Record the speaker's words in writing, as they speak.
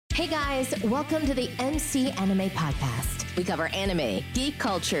Hey guys, welcome to the MC Anime Podcast. We cover anime, geek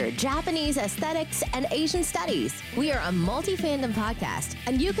culture, Japanese aesthetics, and Asian studies. We are a multi-fandom podcast,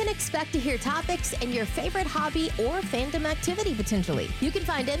 and you can expect to hear topics in your favorite hobby or fandom activity potentially. You can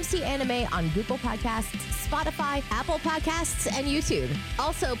find MC Anime on Google Podcasts, Spotify, Apple Podcasts, and YouTube.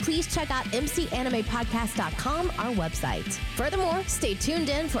 Also, please check out mcanimepodcast.com, our website. Furthermore, stay tuned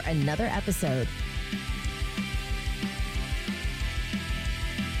in for another episode.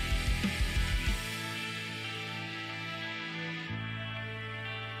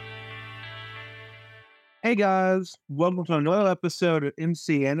 Hey guys, welcome to another episode of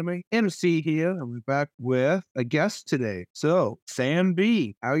MC Anime. MC here, and we're back with a guest today. So, Sam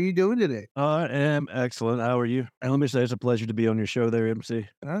B, how are you doing today? I am excellent. How are you? And let me say it's a pleasure to be on your show there, MC.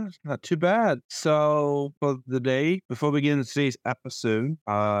 Not too bad. So, for the day, before we get into today's episode,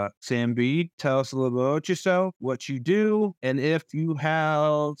 Sam B, tell us a little bit about yourself, what you do, and if you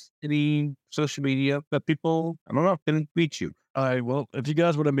have any social media that people, can reach you. All right, well, if you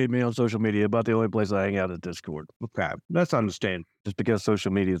guys want to meet me on social media, about the only place I hang out is Discord. Okay, that's understandable. Just because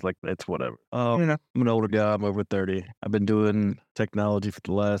social media is like, it's whatever. You know. I'm an older guy. I'm over 30. I've been doing technology for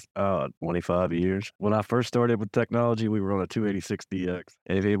the last 25 years. When I first started with technology, we were on a 286DX.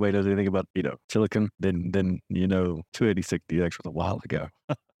 And if anybody knows anything about, silicon, then 286DX was a while ago.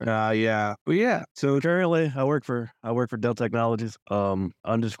 Yeah. But yeah. So currently I work for Dell Technologies,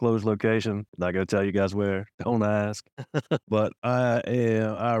 undisclosed location. Not gonna tell you guys where. Don't ask. But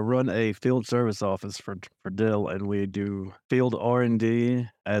I run a field service office for Dell, and we do field R&D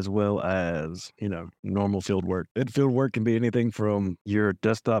as well as, normal field work. And field work can be anything from your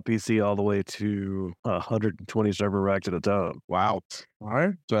desktop PC all the way to 120 server racks at a time. Wow. All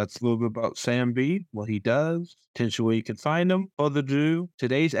right. So that's a little bit about Sam B, what he does, potentially where you can find him. Further ado,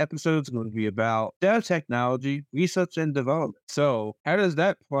 today's episode is going to be about Dell Technology Research and Development. So how does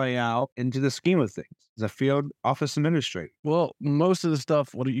that play out into the scheme of things as a field office administrator? Well, most of the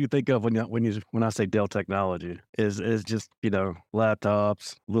stuff, what do you think of when I say Dell Technology is just,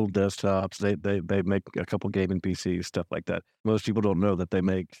 laptops, little desktops. They make a couple gaming PCs, stuff like that. Most people don't know that they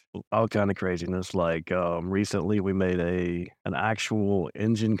make all kind of craziness. Like recently we made an actual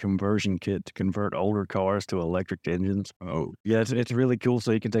engine conversion kit to convert older cars to electric engines. Oh, yeah, it's really cool.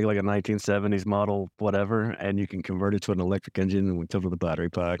 So you can take like a 1970s model, whatever, and you can convert it to an electric engine and we fill with the battery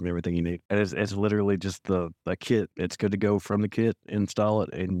pack and everything you need. And it's literally just the kit. It's good to go from the kit, install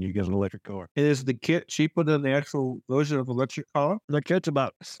it, and you get an electric car. is the kit cheaper than the actual version of electric car? The kit's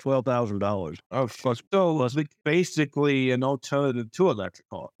about $12,000. Oh, fuck. So it's basically an alternative to electric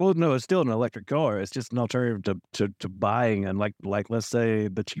car. Well, no, it's still an electric car. It's just an alternative to buying. And like let's say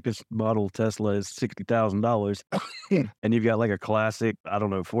the cheapest model Tesla is $60,000, and you've got like a classic,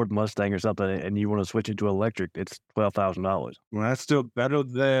 Ford Mustang or something, and you want to switch it to electric, it's $12,000. Well, that's still better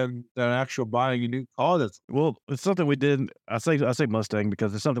than actual buying a new car. Well, it's something we did. I say Mustang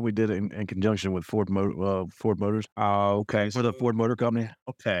because it's something we did in conjunction with Ford Motors. Oh, okay. For the Ford Motor Company.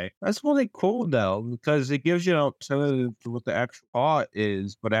 Okay. That's really cool, though, because it gives you an alternative to what the actual car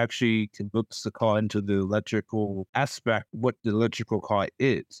is, but actually converts the car into the electrical aspect, what the electrical car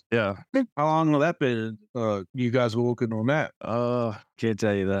is. Yeah. How long will that been? You guys were working on that? Can't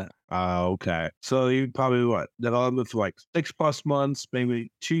tell you that. Okay. So you probably development for like 6+ months,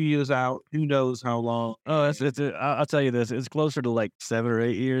 maybe 2 years out. Who knows how long? Oh, I'll tell you this. It's closer to like 7 or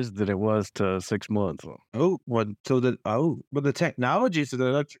 8 years than it was to 6 months. But the technology for the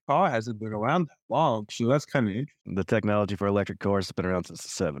electric car hasn't been around that long, so that's kind of interesting. The technology for electric cars has been around since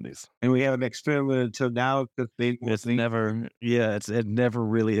the 70s. And we haven't experimented until now because it never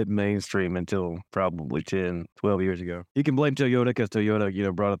really hit mainstream until probably 10, 12 years ago. You can blame Toyota because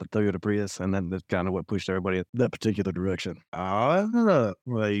Toyota, brought up the Toyota Prius, and then that's kind of what pushed everybody in that particular direction. Well,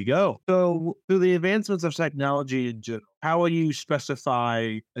 there you go. So, through the advancements of technology in general, how will you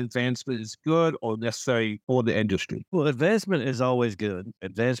specify advancement is good or necessary for the industry? Well, advancement is always good.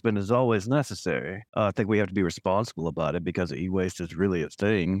 Advancement is always necessary. I think we have to be responsible about it because e-waste is really a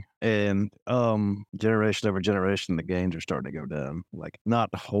thing. And generation over generation, the gains are starting to go down. Like, not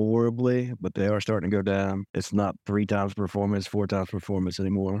horribly, but they are starting to go down. It's not 3 times performance, 4 times performance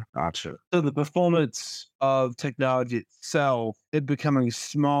anymore. Gotcha. So the performance of technology itself, it becoming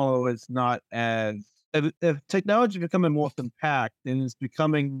smaller, it's not as... If technology is becoming more compact, then it's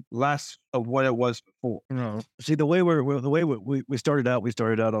becoming less of what it was before. No. See, the way we started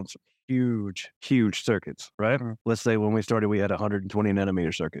out on some huge circuits, right? Mhm. Let's say when we started, we had 120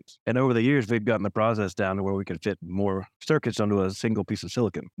 nanometer circuits. And over the years, we've gotten the process down to where we can fit more circuits onto a single piece of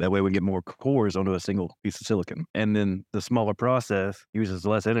silicon. That way we get more cores onto a single piece of silicon. And then the smaller process uses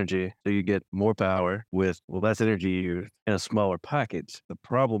less energy, so you get more power with less energy used in a smaller package. The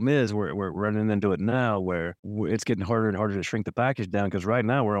problem is we're running into it now where it's getting harder and harder to shrink the package down, because right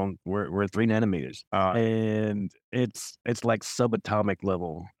now we're at 3 nanometers. And it's like subatomic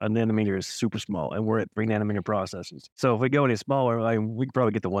level. A nanometer is super small, and we're at 3 nanometer processes. So if we go any smaller, we can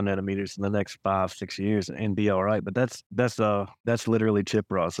probably get to 1 nanometers in the next 5-6 years and be all right. But that's literally chip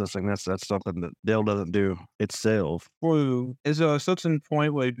processing. That's something that Dell doesn't do itself. Is there a certain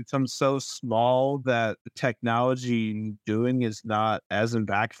point where it becomes so small that the technology doing is not as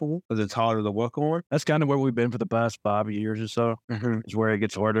impactful because it's harder to work on? That's kind of where we've been for the past 5 years or so. Is where it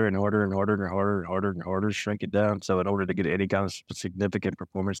gets harder and harder and harder and harder and harder and harder to shrink it down. So in order to get any kind of significant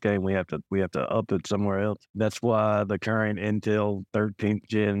performance gain, we have to up it somewhere else. That's why the current Intel 13th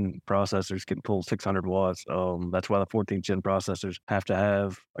gen processors can pull 600 watts. That's why the 14th gen processors have to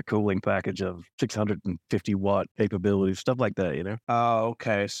have a cooling package of 650 watt capabilities, stuff like that, you know?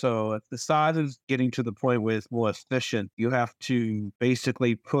 Okay. So if the size is getting to the point where it's more efficient, you have to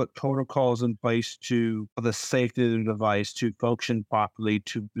basically put protocols in place for the safety of the device to function properly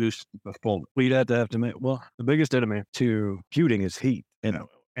to boost the performance. We'd have to make, well, the biggest enemy to computing is heat. And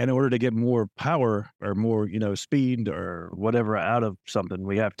in order to get more power or more, speed or whatever out of something,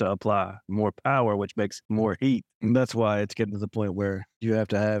 we have to apply more power, which makes more heat. And that's why it's getting to the point where you have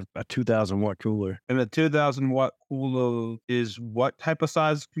to have a 2,000 watt cooler. And the 2,000 watt cooler is what type of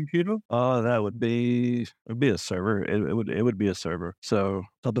size computer? That would be a server. It would be a server. So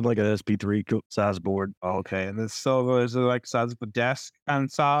something like an SP3 size board. Okay. And the server, is it like size of a desk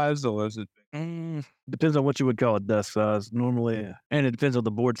and size, or is it? Depends on what you would call a desk size normally, and it depends on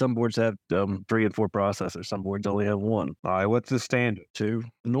the board. Some boards have 3 and 4 processors. Some boards only have 1. All right, what's the standard? 2.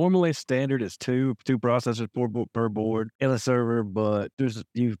 Normally, standard is 2 processors per board in a server, but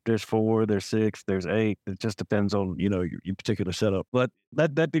there's 4, there's 6, there's 8. It just depends on your particular setup. But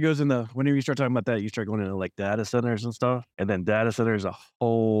that goes into, whenever you start talking about that, you start going into like data centers and stuff, and then data center is a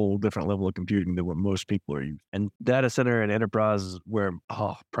whole different level of computing than what most people are using. And data center and enterprise is where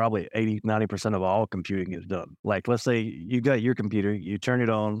probably 80-90% of all computing is done. Like, let's say you got your computer, you turn it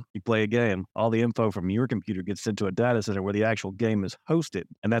on, you play a game, all the info from your computer gets sent to a data center where the actual game is hosted,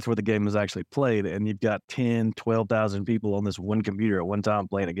 and that's where the game is actually played, and you've got 12,000 people on this one computer at one time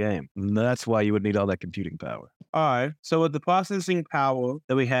playing a game. And that's why you would need all that computing power. All right. So with the processing power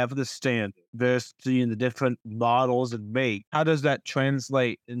that we have for the standard versus the different models and make, how does that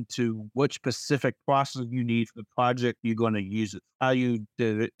translate into which specific processor you need for the project you're going to use it? How you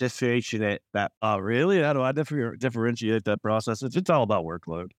differentiate that? Really? How do I differentiate that process? It's all about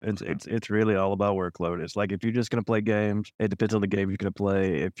workload. It's really all about workload. It's like if you're just going to play games, it depends on the game you're going to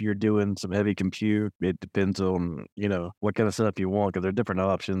play. If you're doing some heavy compute, it depends on, what kind of setup you want, because there are different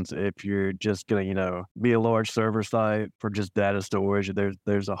options. If you're just going to, be a large server site for just data storage,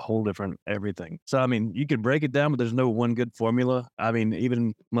 there's a whole different everything. So, I mean, you can break it down, but there's no one good formula. I mean,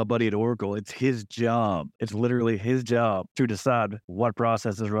 even my buddy at Oracle, it's his job. It's literally his job to decide what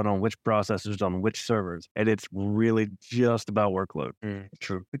processes run on which processors on which servers. And it's really just about workload.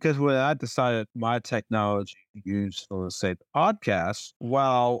 True. Because when I decided my technology to use for, say, the podcast,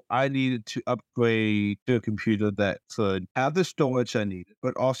 while I needed to upgrade to a computer that could have the storage I needed,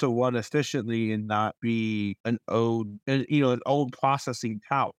 but also run efficiently and not be an old processing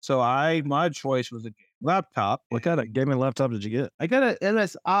power. So my choice was a laptop. What kind of gaming laptop did you get? I got an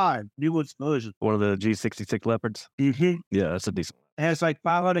MSI, newest version. One of the G66 Leopards? Mm-hmm. Yeah, that's a decent one. It has like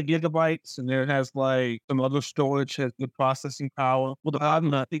 500 gigabytes, and then it has like some other storage, has good processing power. Well, the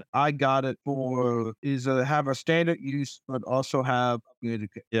problem I think I got it for is have a standard use, but also have upgraded.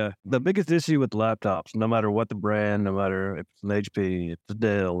 Yeah, the biggest issue with laptops, no matter what the brand, no matter if it's an HP, if it's a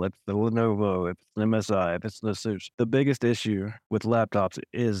Dell, if it's a Lenovo, if it's an MSI, if it's an Asus, the biggest issue with laptops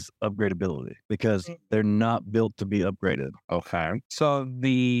is upgradability, because they're not built to be upgraded. Okay. So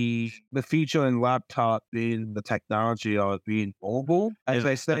the feature in laptop being the technology of being mobile, as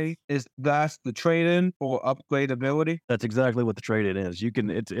they say, that's the trade-in for upgradability. That's exactly what the trade-in is. You can,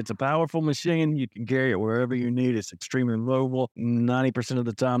 it's a powerful machine. You can carry it wherever you need. It's extremely mobile. 90% of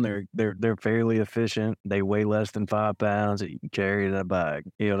the time, they're fairly efficient. They weigh less than 5 pounds. You can carry it in a bag.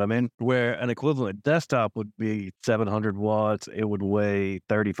 You know what I mean? Where an equivalent desktop would be 700 watts. It would weigh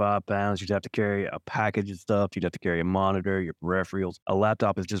 35 pounds. You'd have to carry a package of stuff. You'd have to carry a monitor, your peripherals. A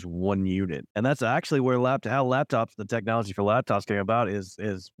laptop is just one unit, and that's actually where the technology for laptops came about is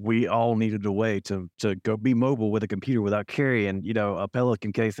we all needed a way to go be mobile with a computer without carrying, a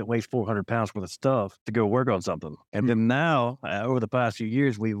Pelican case that weighs 400 pounds worth of stuff to go work on something. And then now, over the past few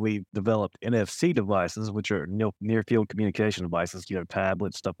years, we've developed NFC devices, which are near field communication devices,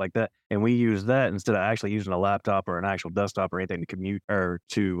 tablets, stuff like that. And we use that instead of actually using a laptop or an actual desktop or anything to commute or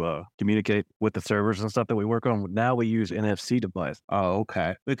to communicate with the servers and stuff that we work on. Now we use NFC device. Oh,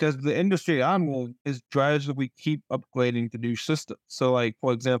 okay. Because the industry I'm in is drives that we keep upgrading to new systems. So, like,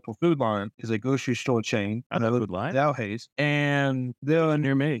 for example, Food Line is a grocery store chain. I know Food Line. Hayes, and they're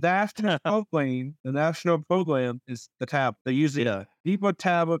near me. The national program is the tablet. They use the deeper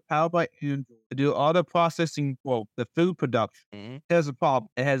tablet powered by Android to do all the processing for the food production. Mm-hmm. There's a problem.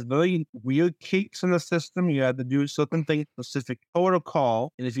 It has very weird kinks in the system. You have to do certain things, specific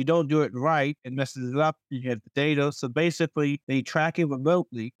protocol. And if you don't do it right, it messes it up. You have the data. So basically, they track it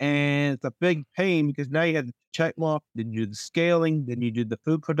remotely. And it's a big pain because now you have to check mark, then you do the scaling, then you do the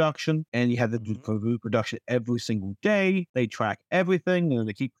food production, and you have to do food production every single day. They track everything, and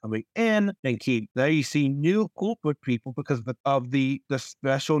they keep coming in. There you see new corporate people because of the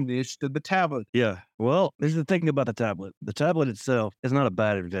special niche to the tablet. Yeah. Well, this is the thing about the tablet. The tablet itself is not a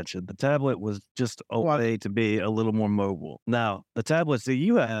bad invention. The tablet was just a way to be a little more mobile. Now, the tablets that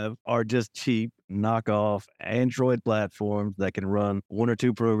you have are just cheap knockoff Android platforms that can run one or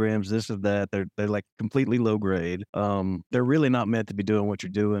two programs, this or that. They're like completely low grade. They're really not meant to be doing what you're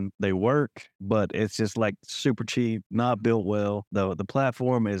doing. They work, but it's just like super cheap, not built well. The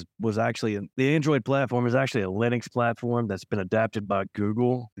platform the Android platform is actually a Linux platform that's been adapted by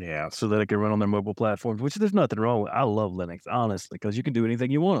Google. Yeah, so that it can run on their mobile platforms, which there's nothing wrong with. I love Linux, honestly, because you can do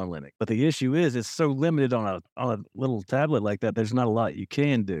anything you want on Linux. But the issue is it's so limited on a little tablet like that. There's not a lot you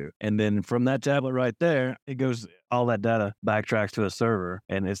can do. And then from that tablet right there, it goes, all that data backtracks to a server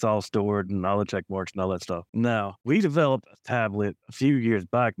and it's all stored and all the check marks and all that stuff. Now, we developed a tablet a few years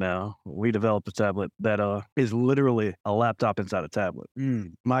back now. We developed a tablet that is literally a laptop inside a tablet.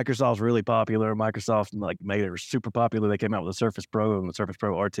 Microsoft's really popular. Microsoft made it super popular. They came out with the Surface Pro and the Surface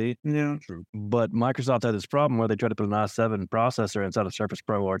Pro RT. Yeah, true. But Microsoft had this problem where they tried to put an i7 processor inside a Surface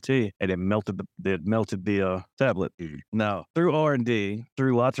Pro RT and it melted the tablet. Now, through R&D,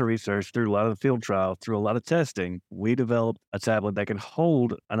 through lots of research, through a lot of field trials, through a lot of testing, we developed a tablet that can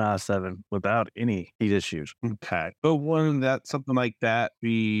hold an i7 without any heat issues. Okay. But wouldn't something like that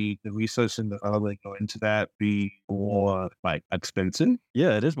be the research and development go into that be more expensive?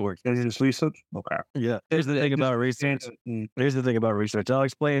 Yeah, it is more expensive. Is research? Okay. Yeah. Here's the thing about research. I'll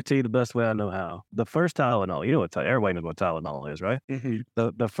explain it to you the best way I know how. The first Tylenol, everybody knows what Tylenol is, right? Mm-hmm.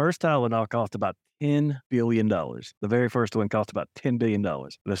 The first Tylenol cost about $10 billion. The very first one cost about $10 billion.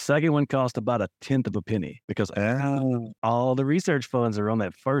 The second one cost about a tenth of a penny because all the research funds are on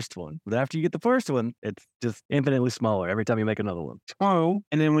that first one. But after you get the first one, it's just infinitely smaller every time you make another one. Oh,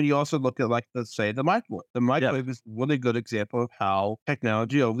 and then when you also look at, let's say the microwave is a really good example of how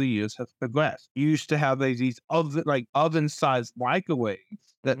technology over the years has progressed. You used to have these oven-sized microwaves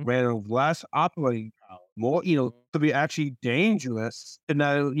that ran on less operating power, more, to be actually dangerous. And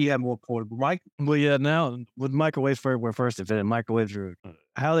now you have more portable microwaves. Well, yeah, now with microwaves were first invented, microwaves are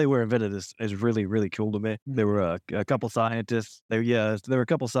how they were invented is really, really cool to me. There were a couple scientists. There were a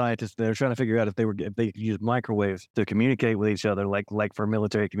couple scientists that were trying to figure out if they could use microwaves to communicate with each other, like for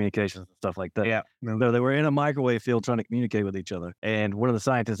military communications and stuff like that. Yeah. So they were in a microwave field trying to communicate with each other. And one of the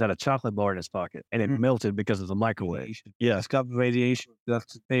scientists had a chocolate bar in his pocket, and it melted because of the microwave. Yeah, it's called radiation.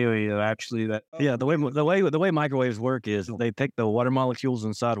 That's the theory actually that. Yeah, the way microwaves work is they take the water molecules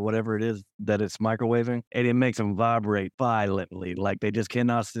inside whatever it is that it's microwaving, and it makes them vibrate violently, like they just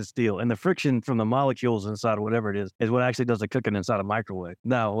cannot sit still. And the friction from the molecules inside of whatever it is what actually does the cooking inside a microwave.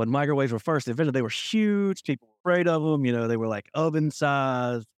 Now, when microwaves were first invented, they were huge. People were afraid of them. They were like oven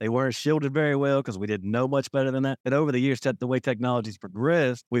sized. They weren't shielded very well because we didn't know much better than that. And over the years, the way technology's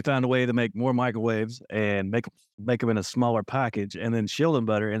progressed, we found a way to make more microwaves and make them in a smaller package and then shield them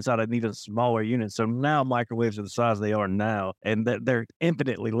better inside an even smaller unit. So now microwaves are the size they are now, and they're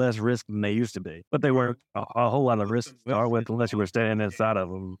infinitely less risk than they used to be. But they were a whole lot of risk to start with unless you were standing inside of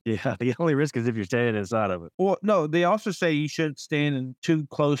them. Yeah, the only risk is if you're standing inside of it. Well, no, they also say you shouldn't stand too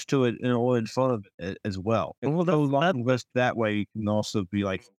close to it or in front of it as well. Well, that way you can also be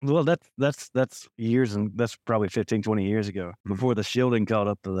like. Well, that's years, and that's probably 15, 20 years ago before the shielding caught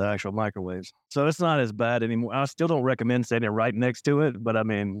up to the actual microwaves. So it's not as bad anymore. I still don't recommend standing right next to it, but I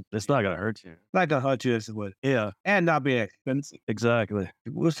mean, it's not going to hurt you. Not gonna hurt you as it would. Yeah, And not be expensive. exactly.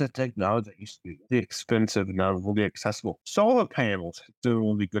 It was the technology that used to be really expensive and now will be accessible. Solar panels still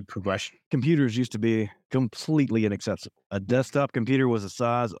will be good progression. Computers used to be completely inaccessible. A desktop computer was the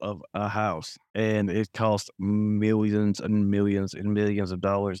size of a house, and it cost millions and millions and millions of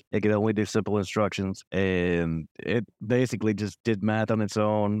dollars. It could only do simple instructions, and it basically just did math on its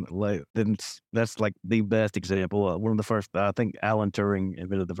own. Like that's like the best example. One of the first, I think, Alan Turing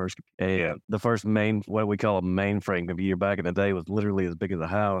invented the first. The first what we call a mainframe computer back in the day was literally as big as a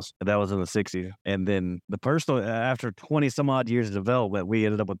house. And that was in the 60s. And then the personal, after 20 some odd years of development, we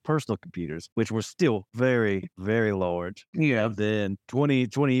ended up with personal computers, which were still very, very large. Yeah. Then 20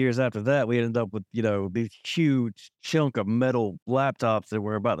 years after that, we ended up with, these huge chunk of metal laptops that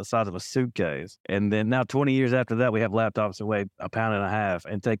were about the size of a suitcase. And then now 20 years after that, we have laptops that weigh 1.5 pounds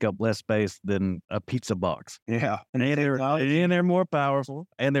and take up less space than a pizza box. Yeah. And they're more powerful,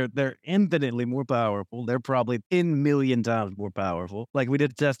 and they're infinitely more powerful. They're probably 10 million times more powerful. Like we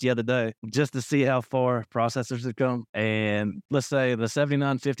did a test the other day just to see how far processors have come. And let's say the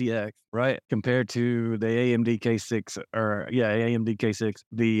 7950X, right, compared to the AMD K6, AMD K6,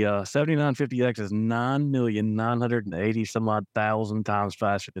 the 7950X is 9,980 some odd thousand times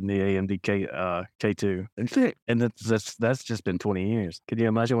faster than the AMD K2. And that's just been 20 years. Can you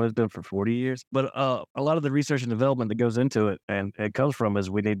imagine what it's been for 40 years? But a lot of the research and development that goes into it, and it comes from, is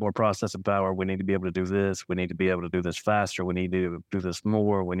we need more processing power. We need to be able to do this. We need to be able to do this faster. We need to do this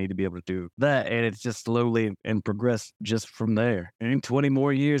more. We need to be able to do that. And it's just slowly and progress just from there. And in 20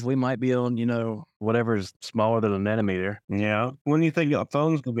 more years, we might be on, whatever is smaller than a nanometer. Yeah. When you think your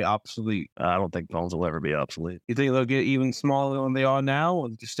phone's going to be obsolete? I don't think phones will ever be obsolete. You think they'll get even smaller than they are now, or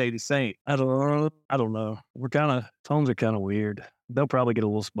just stay the same? I don't know. Phones are kind of weird. They'll probably get a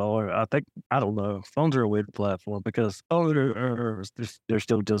little smaller. I don't know. Phones are a weird platform because they're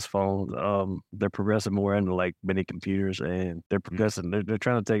still just phones. They're progressing more into like mini computers, and they're progressing. They're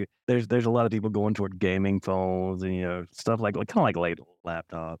trying to take. There's a lot of people going toward gaming phones and stuff like kind of like late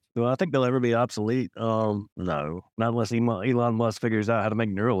laptops. Do I think they'll ever be obsolete? No, not unless Elon Musk figures out how to make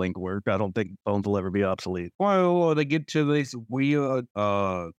Neuralink work. I don't think phones will ever be obsolete. Well, they get to these weird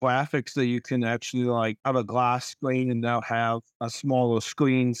graphics that you can actually like have a glass screen and now have a smaller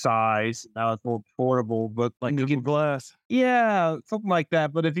screen size. Now it's more portable, but Like Google Glass. Yeah, something like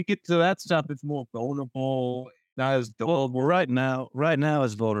that. But if you get to that stuff, it's more vulnerable. Not as Well, right now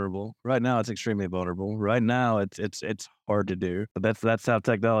it's vulnerable. Right now it's extremely vulnerable. Right now it's hard to do. But that's how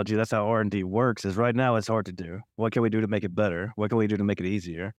technology, that's how R&D works. Is right now it's hard to do. What can we do to make it better? What can we do to make it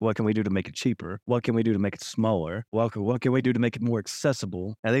easier? What can we do to make it cheaper? What can we do to make it smaller? What can we do to make it more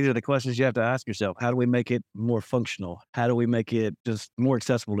accessible? And these are the questions you have to ask yourself. How do we make it more functional? How do we make it just more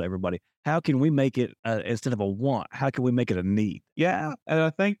accessible to everybody? How can we make it, instead of a want, how can we make it a need? Yeah, and I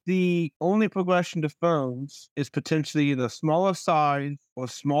think the only progression to phones is potentially the smaller size or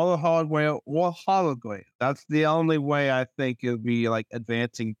smaller hardware or hologram. That's the only way I think it'll be like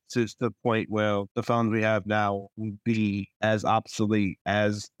advancing to the point where the phones we have now will be as obsolete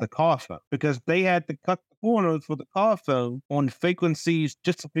as the car phone, because they had to cut the corners for the car phone on frequencies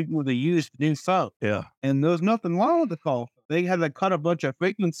just for people to use the new phone. Yeah. And there's nothing wrong with the car phone. They had to cut a bunch of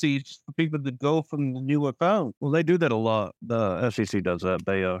frequencies just for people to go from the newer phone. Well, they do that a lot. The FCC does that.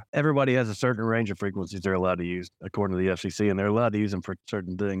 Everybody has a certain range of frequencies they're allowed to use according to the FCC, and they're allowed to use them for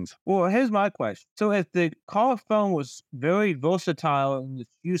certain things. Well, here's my question. So if the car phone was very versatile in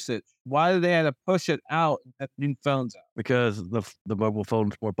its usage, why did they have to push it out and have new phones out? Because the mobile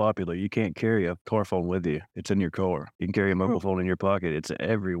phone's more popular. You can't carry a car phone with you. It's in your car. You can carry a mobile phone in your pocket. It's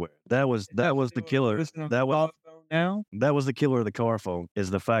everywhere. That was the killer. That was the killer of the car phone,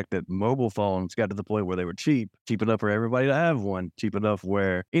 is the fact that mobile phones got to the point where they were cheap enough for everybody to have one, cheap enough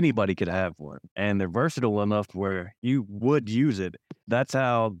where anybody could have one. And they're versatile enough where you would use it. That's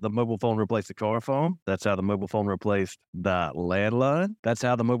how the mobile phone replaced the car phone. That's how the mobile phone replaced the landline. That's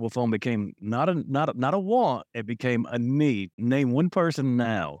how the mobile phone became not a want. It became a need. Name one person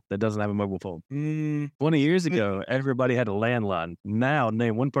now that doesn't have a mobile phone. 20 years ago, everybody had a landline. Now,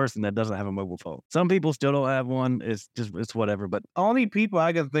 name one person that doesn't have a mobile phone. Some people still don't have one. It's whatever. But only people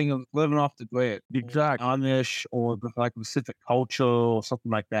I can think of living off the grid. Exactly. Amish or like Pacific culture or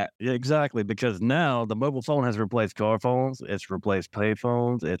something like that. Yeah, exactly. Because now the mobile phone has replaced car phones. It's replaced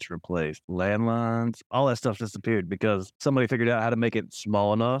payphones, it's replaced. Landlines, all that stuff disappeared because somebody figured out how to make it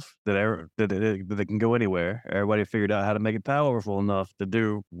small enough that it can go anywhere. Everybody figured out how to make it powerful enough to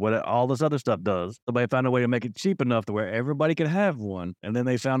do what all this other stuff does. Somebody found a way to make it cheap enough to where everybody could have one. And then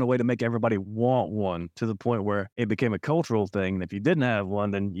they found a way to make everybody want one to the point where it became a cultural thing. And if you didn't have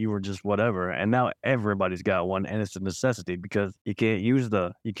one, then you were just whatever. And now everybody's got one, and it's a necessity because you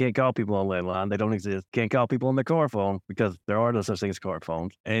can't call people on landline. They don't exist. Can't call people on the car phone because there are no such thing as car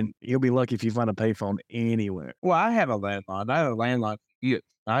phones. And you'll be lucky if you find a payphone anywhere. Well, I have a landline. I have a landline for years.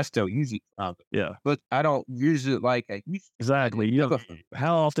 I still use it. Yeah. But I don't use it like I used to. Exactly.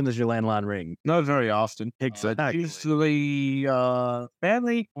 How often does your landline ring? Not very often. Exactly. Usually,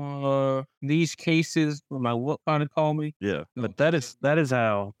 family or these cases when my work kind of call me. Yeah. But that is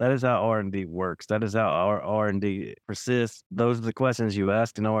how R&D works. That is how our R&D persists. Those are the questions you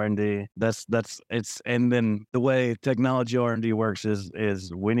ask in R&D. And then the way technology R&D works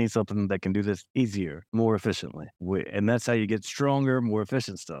is we need something that can do this easier, more efficiently. And that's how you get stronger, more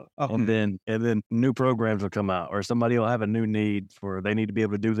efficient stuff. Okay. And then new programs will come out, or somebody will have a new need for they need to be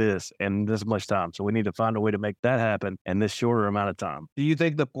able to do this in this much time. So we need to find a way to make that happen in this shorter amount of time. Do you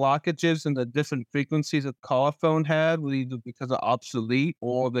think the blockages and the different frequencies that car phone had were either because of obsolete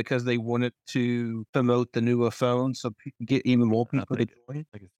or because they wanted to promote the newer phone so people get even more people to join? I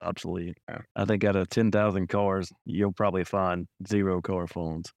think it's obsolete. Yeah. I think out of 10,000 cars, you'll probably find 0 car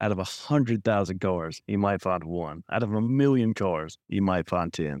phones. Out of 100,000 cars, you might find 1. Out of 1 million cars, you might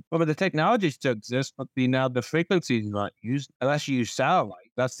find 10. Well, but the technology still exists, but the frequency is not used unless you use satellite.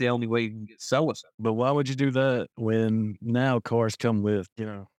 That's the only way you can get cell reception. But why would you do that when now cars come with,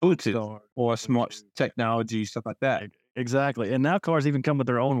 Bluetooth or smart technology, stuff like that? Exactly. And now cars even come with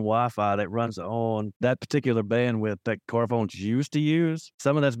their own Wi-Fi that runs on that particular bandwidth that car phones used to use.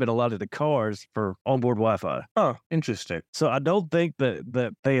 Some of that's been allotted to cars for onboard Wi-Fi. Oh, interesting. So I don't think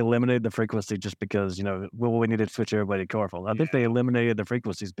that they eliminated the frequency just because, we needed to switch everybody to car phones. I think they eliminated the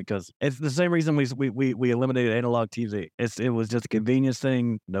frequencies because it's the same reason we eliminated analog TV. It was just a convenience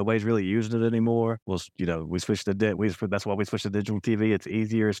thing. Nobody's really using it anymore. Well, we switched that's why we switched to digital TV. It's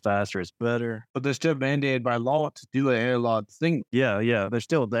easier, it's faster, it's better. But they're still mandated by law to do an analog thing. Yeah. There's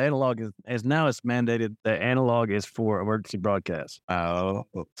still the analog is now it's mandated that analog is for emergency broadcasts. Oh,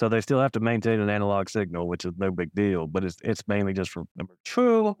 so they still have to maintain an analog signal, which is no big deal. But it's mainly just for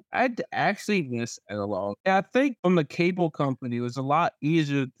true. I'd actually miss analog. I think from the cable company, it was a lot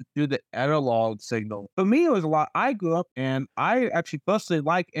easier to do the analog signal. For me, it was a lot. I grew up and I actually personally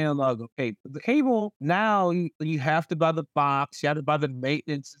like analog. Okay, the cable now you have to buy the box, you have to buy the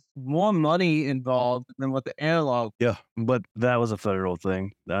maintenance. More money involved than what the analog. Yeah, but that was a federal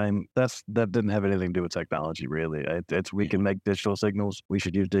thing. That didn't have anything to do with technology, really. We can make digital signals. We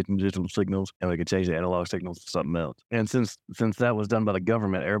should use digital signals, and we can change the analog signals to something else. And since that was done by the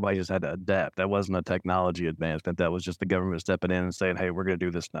government, everybody just had to adapt. That wasn't a technology advancement. That was just the government stepping in and saying, "Hey, we're going to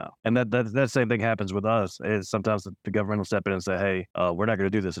do this now." And that same thing happens with us. Is sometimes the government will step in and say, "Hey, we're not going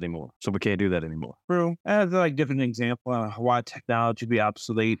to do this anymore, so we can't do that anymore." True. And like different example of why technology be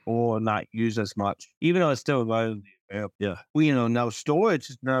obsolete or not used as much, even though it's still relatively available. Yeah. Now storage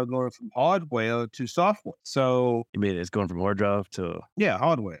is now going from hardware to software. So you mean it's going from hard drive to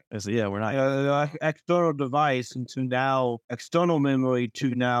hardware? We're not external device into now external memory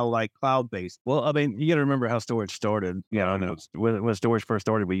to now like cloud based. Well, I mean, you got to remember how storage started. Yeah, I know. When storage first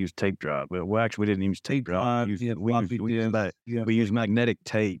started, we used tape drive. Well, actually, we didn't use tape drive. We used magnetic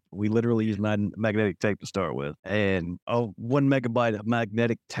tape. We literally used magnetic tape to start with, and 1 megabyte of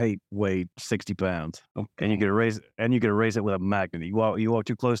magnetic tape weighed 60 pounds, and you could erase it with a magnet. You walk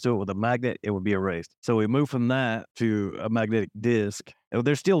too close to it with a magnet, it would be erased. So we moved from that to a magnetic disc.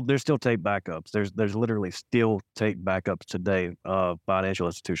 There's still tape backups. There's literally still tape backups today. Financial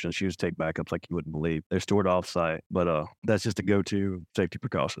institutions use tape backups like you wouldn't believe. They're stored offsite, but that's just a go-to safety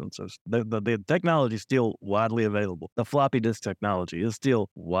precaution. So the technology is still widely available. The floppy disk technology is still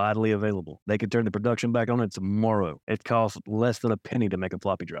widely available. They can turn the production back on it tomorrow. It costs less than a penny to make a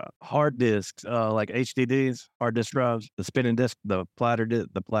floppy drive. Hard disks, like HDDs, hard disk drives, the spinning disk, the platter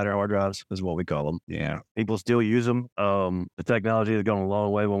hard drives is what we call them. Yeah, people still use them. The technology has gone a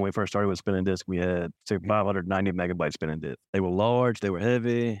long way. When we first started with spinning disc, we had 590 megabyte spinning disc. They were large, they were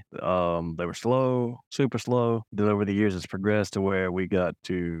heavy, they were slow, super slow. Then over the years, it's progressed to where we got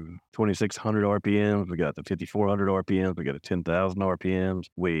to 2,600 RPMs, we got to 5,400 RPMs, we got to 10,000 RPMs.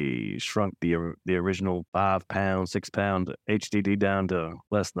 We shrunk the original 5 pound, 6 pound HDD down to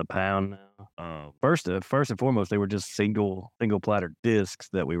less than a pound now. First and foremost, they were just single platter discs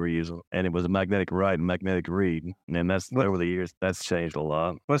that we were using, and it was a magnetic write and magnetic read. And that's over the years, that's changed a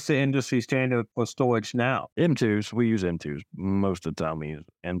lot. What's the industry standard for storage now? M2s, we use M2s. Most of the time we use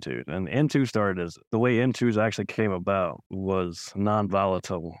M2s. And M2 started as, the way M2s actually came about was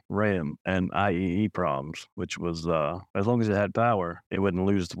non-volatile RAM and IEE proms, which was, as long as it had power, it wouldn't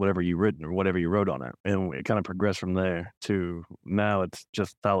lose whatever you written or whatever you wrote on it. And it kind of progressed from there to now it's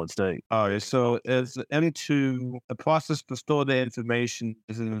just solid state. All right, so is M2 the process to store the information?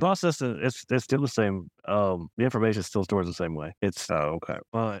 The process, it's still the same. The information still stores the same way. It's okay.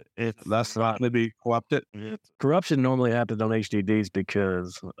 But it's That's not going to be corrupted. Corruption normally happens on HDDs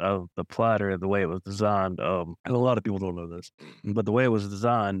because of the platter, the way it was designed. And a lot of people don't know this, but the way it was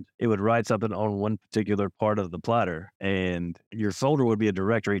designed, it would write something on one particular part of the platter, and your folder would be a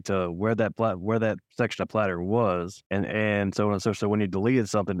directory to where that section of platter was, and so on and so. So when you deleted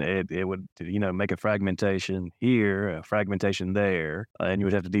something, it would make a fragmentation here, a fragmentation there, and you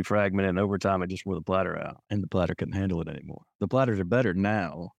would have to defragment it. And over time, it just wore the platter out, and the platter couldn't handle it anymore. The platters are better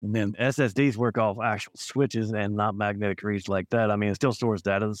now, and then SSDs work off actual switches and not magnetic reads like that. I mean, it still stores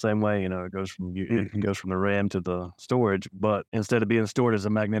data the same way. It goes from the RAM to the storage, but instead of being stored as a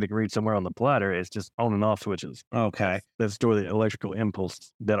magnetic read somewhere on the platter, it's just on and off switches. Okay, that store the electrical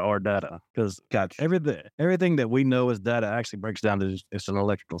impulse that are data. Because gotcha. Everything that we know as data actually breaks down to it's an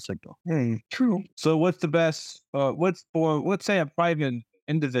electrical signal. True. So what's the best? What's for, let's say, a private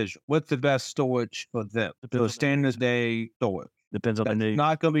individual? What's the best storage for them? So standard day storage. Depends on the need.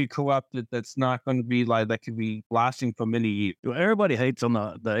 Not going to be corrupted. That's not going to be that could be lasting for many years. Well, everybody hates on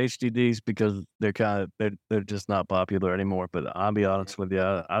the HDDs because they're just not popular anymore. But I'll be honest with you,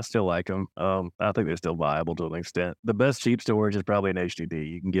 I still like them. I think they're still viable to an extent. The best cheap storage is probably an HDD.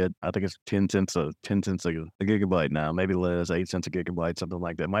 You can get, I think it's 10 cents a gigabyte now, maybe less, 8 cents a gigabyte, something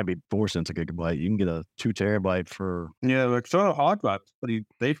like that. It might be 4 cents a gigabyte. You can get a 2 terabyte for external hard drives, but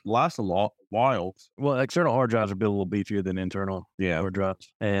they last a while. Well, external hard drives are built a little beefier than internal hard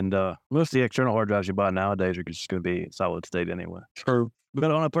drives, and most of the external hard drives you buy nowadays are just going to be solid state anyway. True. But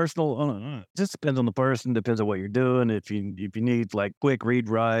on a personal, it just depends on the person. Depends on what you're doing. If you need quick read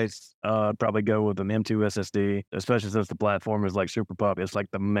writes, probably go with an M2 SSD. Especially since the platform is super popular. It's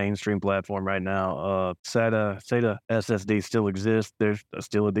the mainstream platform right now. SATA SSD still exists. There's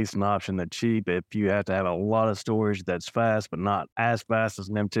still a decent option that's cheap. If you have to have a lot of storage that's fast, but not as fast as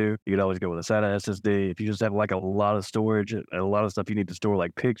an M2, you could always go with a SATA SSD. If you just have a lot of storage, a lot of stuff you need to store,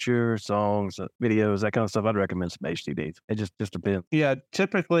 like pictures, songs, videos, that kind of stuff, I'd recommend some HDDs. It just depends. Yeah.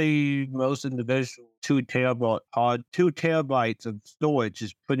 Typically, most individuals, 2 terabytes of storage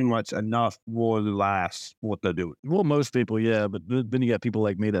is pretty much enough for the last what they're doing. Well, most people, yeah, but then you got people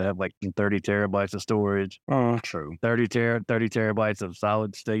like me that have 30 terabytes of storage. Oh, true. 30 terabytes of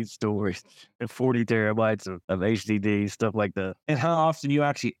solid state storage, and 40 terabytes of HDD, stuff like that. And how often do you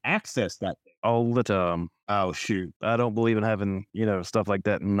actually access that thing? All the time. Oh, shoot. I don't believe in having, stuff like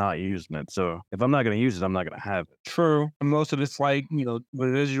that and not using it. So if I'm not going to use it, I'm not going to have it. True. And most of it's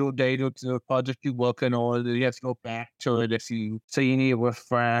visual data to the project you're working on. You have to go back to it if you say you need a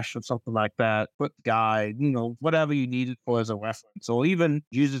refresh or something like that. Put guide, whatever you need it for as a reference. Or even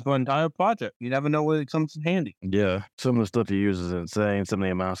use it for an entire project. You never know where it comes in handy. Yeah. Some of the stuff you use is insane. Some of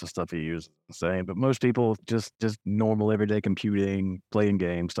the amounts of stuff you use is insane. But most people just normal everyday computing, playing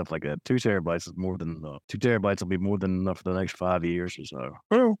games, stuff like that. 2 terabytes is more than enough. 2 terabytes will be more than enough for the next 5 years or so.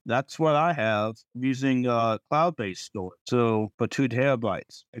 True. That's what I have using cloud-based storage. So for 2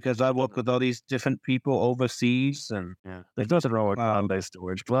 terabytes, because I work with all these different people overseas, and there's nothing wrong with cloud-based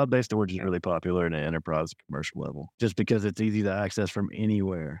storage. Cloud-based storage is really popular in the enterprise commercial level, just because it's easy to access from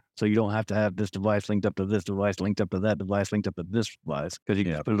anywhere. So you don't have to have this device linked up to this device, linked up to that device, linked up to this device, because you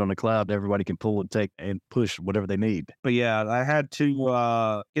can just put it on the cloud. Everybody can pull and take and push whatever they need. But I had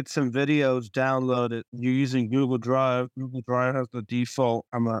to get some videos downloaded using Google Drive. Google Drive has the default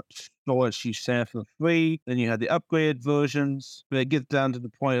storage you send for free. Then you have the upgraded versions. But it gets down to the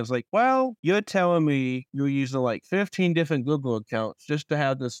point, it's you're telling me you're using 15 different Google accounts just to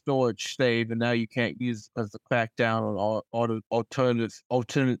have the storage saved, and now you can't use it as a crackdown on all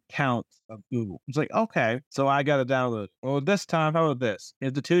alternate accounts of Google. It's okay, so I got to download it. Well, this time, how about this?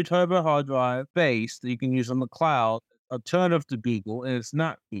 It's the 2 terabyte hard drive base that you can use on the cloud. alternative to Google, and it's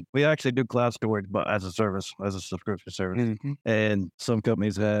not Google. We actually do cloud storage, but as a service, as a subscription service. And some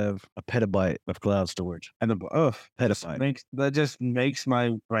companies have a petabyte of cloud storage. And Petabyte. that just makes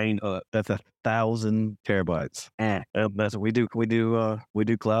my brain up. That's 1,000 terabytes. And that's what we do. We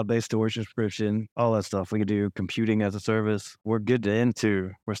do cloud-based storage subscription, all that stuff. We can do computing as a service. We're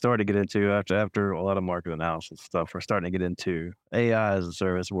starting to get into after a lot of market analysis stuff. We're starting to get into AI as a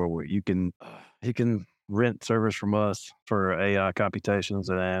service where you can rent servers from us for AI computations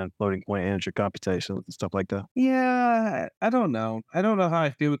and floating point integer computations and stuff like that. Yeah, I don't know. I don't know how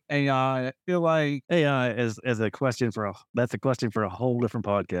I feel with AI. I feel like AI is a question for a whole different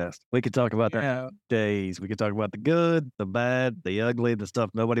podcast. We could talk about that for days. We could talk about the good, the bad, the ugly, the stuff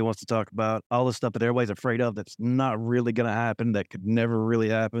nobody wants to talk about, all the stuff that everybody's afraid of that's not really going to happen, that could never really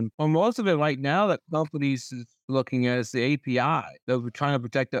happen. Well, most of it right now that companies is looking at is the API. They're trying to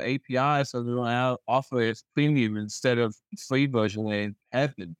protect the API so they don't offer its premium instead of free version they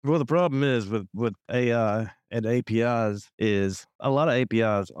have. Well, the problem is with AI and APIs is a lot of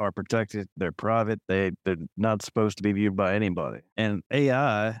APIs are protected. They're private. They're not supposed to be viewed by anybody. And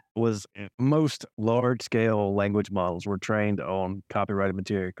AI most large scale language models were trained on copyrighted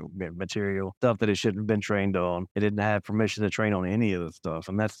material, stuff that it shouldn't have been trained on. It didn't have permission to train on any of the stuff.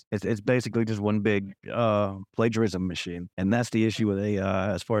 And it's basically just one big plagiarism machine. And that's the issue with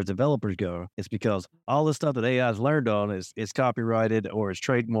AI as far as developers go. It's because all the stuff that AI has learned on is copyrighted or it's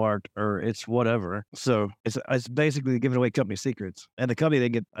trademarked or it's whatever. So it's basically giving away company secrets, and the company, they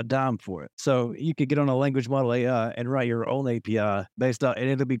get a dime for it. So you could get on a language model AI and write your own API based on, and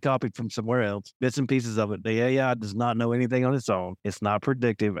it'll be copied from somewhere else, bits and pieces of it. The AI does not know anything on its own. It's not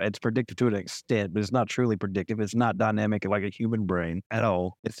predictive. It's predictive to an extent, but it's not truly predictive. It's not dynamic like a human brain at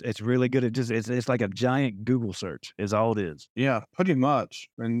all. It's really good at it's like a giant Google search is all it is. Yeah, pretty much.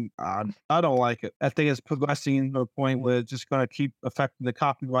 And I don't like it. I think it's progressing to a point where it's just going to keep affecting the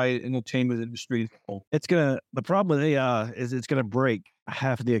copyright entertainment industry. The problem with AI is it's going to break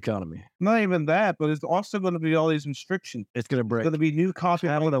half of the economy. Not even that, but it's also going to be all these restrictions. It's going to break. It's going to be new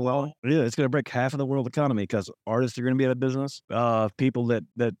copyright law. Yeah, it's going to break half of the world economy because artists are going to be out of business. People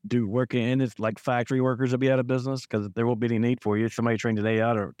that do work in it, like factory workers, will be out of business because there won't be any need for you. Somebody trained an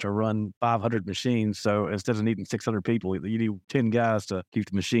AI to run 500 machines. So instead of needing 600 people, you need 10 guys to keep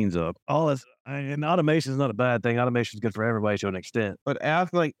the machines up. All this. And automation is not a bad thing. Automation is good for everybody to an extent. But I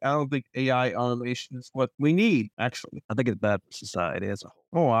don't think AI automation is what we need, actually. I think it's bad for society as a whole.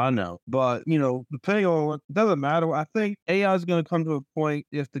 Oh, I know. But, depending on what, it doesn't matter. I think AI is going to come to a point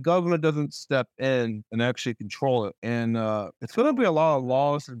if the government doesn't step in and actually control it. And it's going to be a lot of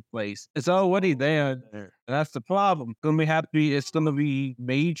laws in place. It's already there. And that's the problem. It's going to be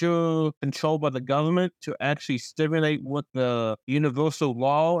major control by the government to actually stimulate what the universal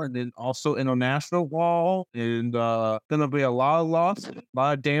law and then also international law. And going to be a lot of loss, a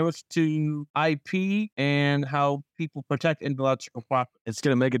lot of damage to IP and how people protect intellectual property. It's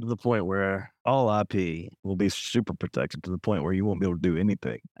going to make it to the point where all IP will be super protected to the point where you won't be able to do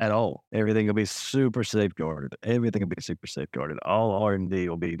anything at all. Everything will be super safeguarded. All R&D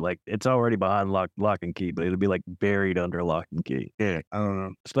will be like, it's already behind lock and key, but it'll be like buried under lock and key. Yeah, I don't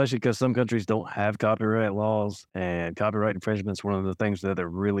know. Especially because some countries don't have copyright laws, and copyright infringement is one of the things that they're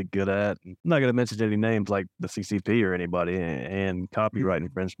really good at. I'm not going to mention any names like the CCP or anybody, and copyright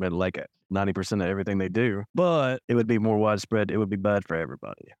infringement like 90% of everything they do, but it would be more widespread. It would be bad for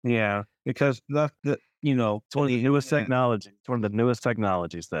everybody. Yeah, because it's one of the newest technologies. It's one of the newest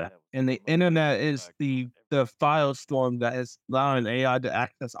technologies that. And the internet is the firestorm that is allowing AI to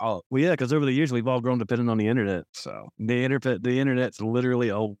access all. Well, yeah, because over the years we've all grown dependent on the internet. So the internet's literally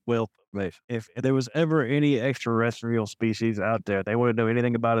a wealth of information. If there was ever any extraterrestrial species out there, they wouldn't know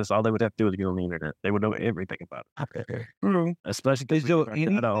anything about us. All they would have to do is get on the internet. They would know everything about it. Mm-hmm. Especially because we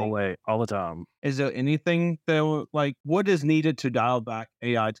get away all the time. Is there anything that what is needed to dial back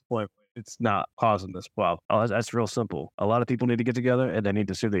AI to point? It's not causing this problem. Oh, that's real simple. A lot of people need to get together and they need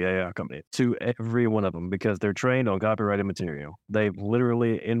to sue the AI company. Sue every one of them because they're trained on copyrighted material. They've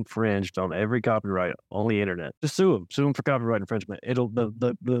literally infringed on every copyright on the internet. Just sue them. Sue them for copyright infringement.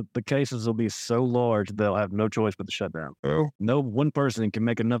 The cases will be so large they'll have no choice but to shut down. Oh. No one person can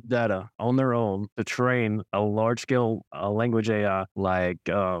make enough data on their own to train a large-scale language AI like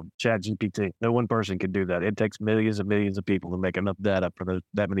ChatGPT. No one person can do that. It takes millions and millions of people to make enough data for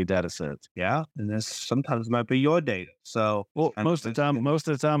that many data sets. assets. Yeah, and this sometimes might be your data. So, Well, most of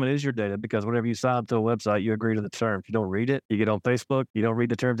the time, it is your data because whenever you sign up to a website, you agree to the terms. You don't read it. You get on Facebook, you don't read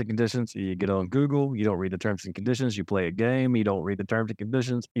the terms and conditions. You get on Google, you don't read the terms and conditions. You play a game, you don't read the terms and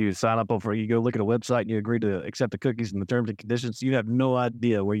conditions. You sign up you go look at a website and you agree to accept the cookies and the terms and conditions. You have no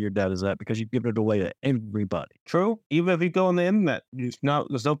idea where your data is at because you've given it away to everybody. True. Even if you go on the internet, there's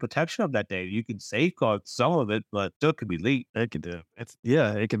no protection of that data. You can safeguard some of it, but still could be leaked. It could do.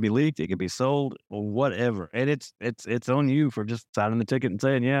 It can be leaked. It can be sold, or whatever. And it's on you for just signing the ticket and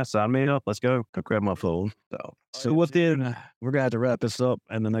saying, yeah, sign me up. Let's go. Go grab my phone. So what then? We're gonna have to wrap this up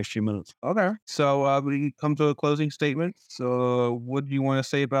in the next few minutes. Okay. So we come to a closing statement. So what do you want to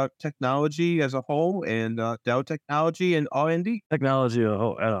say about technology as a whole and Dell Technology and R&D? Technology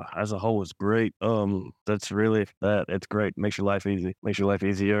as a whole is great. That's really that. It's great. Makes your life easy. Makes your life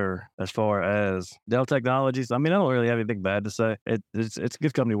easier. As far as Dell Technologies, I mean, I don't really have anything bad to say. It's a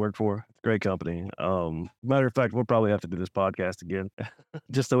good company to work for. It's a great company. Matter of fact, we'll probably have to do this podcast again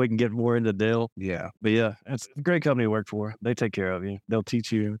just so we can get more into Dell. Yeah. But yeah, it's a great company to work for. They take care of you. They'll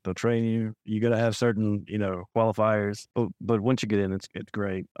teach you. They'll train you. You got to have certain, qualifiers. But once you get in, it's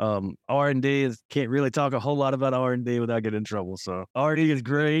great. R&D can't really talk a whole lot about R&D without getting in trouble. So R&D is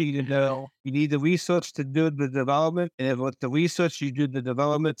great. You need the research to do the development, and with the research, you do the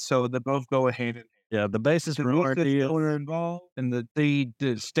development. So they both go hand in hand. Yeah, the basis The for R&D research owner involved and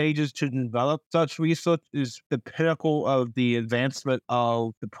the stages to develop such research is the pinnacle of the advancement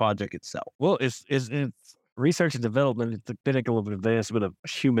of the project itself. Well, it's research and development. It's the pinnacle of advancement of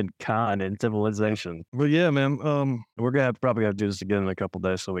humankind and civilization. But yeah, man, we're gonna probably have to do this again in a couple of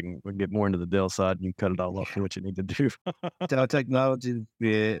days so we can get more into the Dell side and you can cut it all off for what you need to do. Dell Technology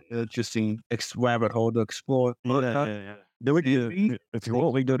is an interesting rabbit hole to explore. Yeah. If you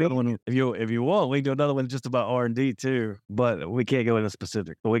want, we can do another one. If you want, we can do another one just about R&D too. But we can't go into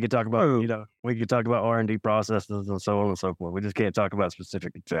specific. But we can talk about we can talk about R&D processes and so on and so forth. We just can't talk about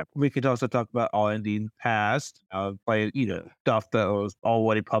specific examples. We could also talk about R&D in the past, stuff that was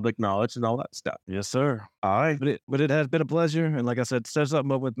already public knowledge and all that stuff. Yes, sir. All right. But it has been a pleasure. And like I said, set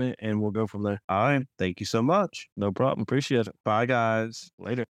something up with me and we'll go from there. All right. Thank you so much. No problem. Appreciate it. Bye, guys.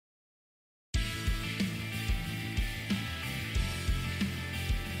 Later.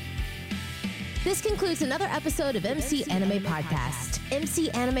 This concludes another episode of MC Anime Podcast.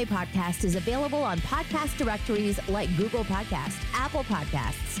 MC Anime Podcast is available on podcast directories like Google Podcasts, Apple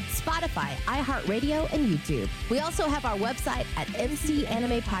Podcasts, Spotify, iHeartRadio, and YouTube. We also have our website at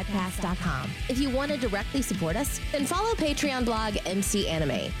mcanimepodcast.com. If you want to directly support us, then follow Patreon blog MC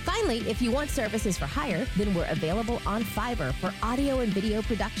Anime. Finally, if you want services for hire, then we're available on Fiverr for audio and video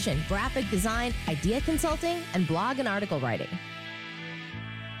production, graphic design, idea consulting, and blog and article writing.